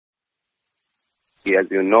As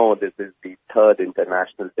you know, this is the third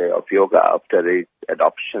International Day of Yoga after its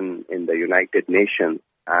adoption in the United Nations.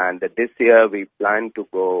 And this year we plan to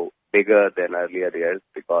go bigger than earlier years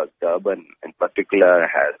because Durban in particular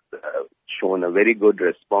has shown a very good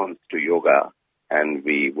response to yoga. And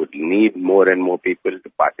we would need more and more people to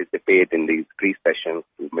participate in these free sessions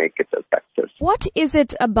to make it a success. What is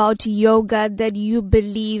it about yoga that you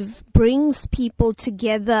believe brings people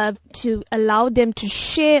together to allow them to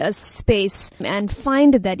share a space and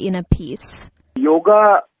find that inner peace?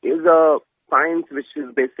 Yoga is a science which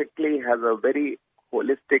is basically has a very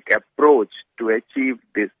holistic approach to achieve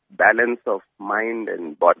this balance of mind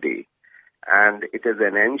and body. And it is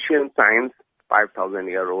an ancient science,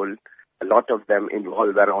 5,000-year-old. A lot of them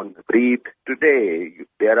involve around the breath. Today,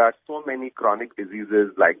 there are so many chronic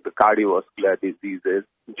diseases like the cardiovascular diseases,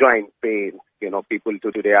 joint pains. People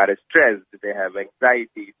today are stressed. They have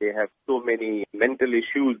anxiety. They have so many mental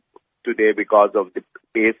issues today because of the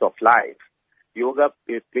pace of life. Yoga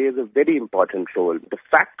plays a very important role. The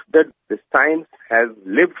fact that the science has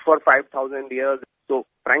lived for 5,000 years, so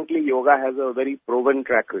frankly, yoga has a very proven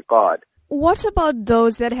track record. What about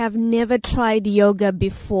those that have never tried yoga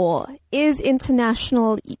before? Is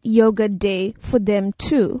International Yoga Day for them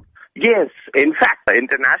too? Yes. In fact, the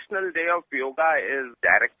International Day of Yoga is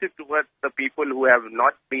directed towards the people who have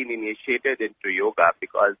not been initiated into yoga,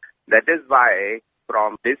 because that is why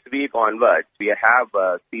from this week onwards, we have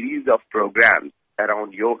a series of programs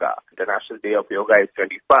around yoga. International Day of Yoga is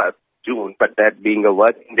 21st June, but that being a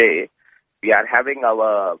working day, we are having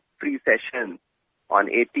our free sessions on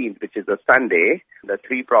 18th, which is a Sunday. The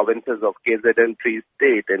three provinces of KZN, Free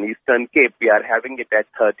State and Eastern Cape, we are having it at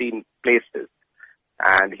 13 places.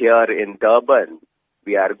 And here in Durban,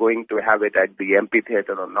 we are going to have it at the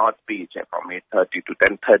amphitheater on North Beach from 8:30 to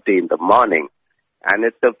 10:30 in the morning. And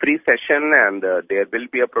it's a free session, and there will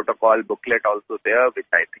be a protocol booklet also there, which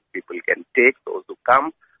I think people can take, those who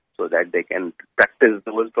come, so that they can practice.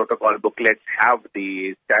 Those protocol booklets have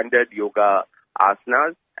the standard yoga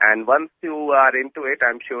asanas. And once you are into it,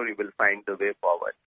 I'm sure you will find the way forward.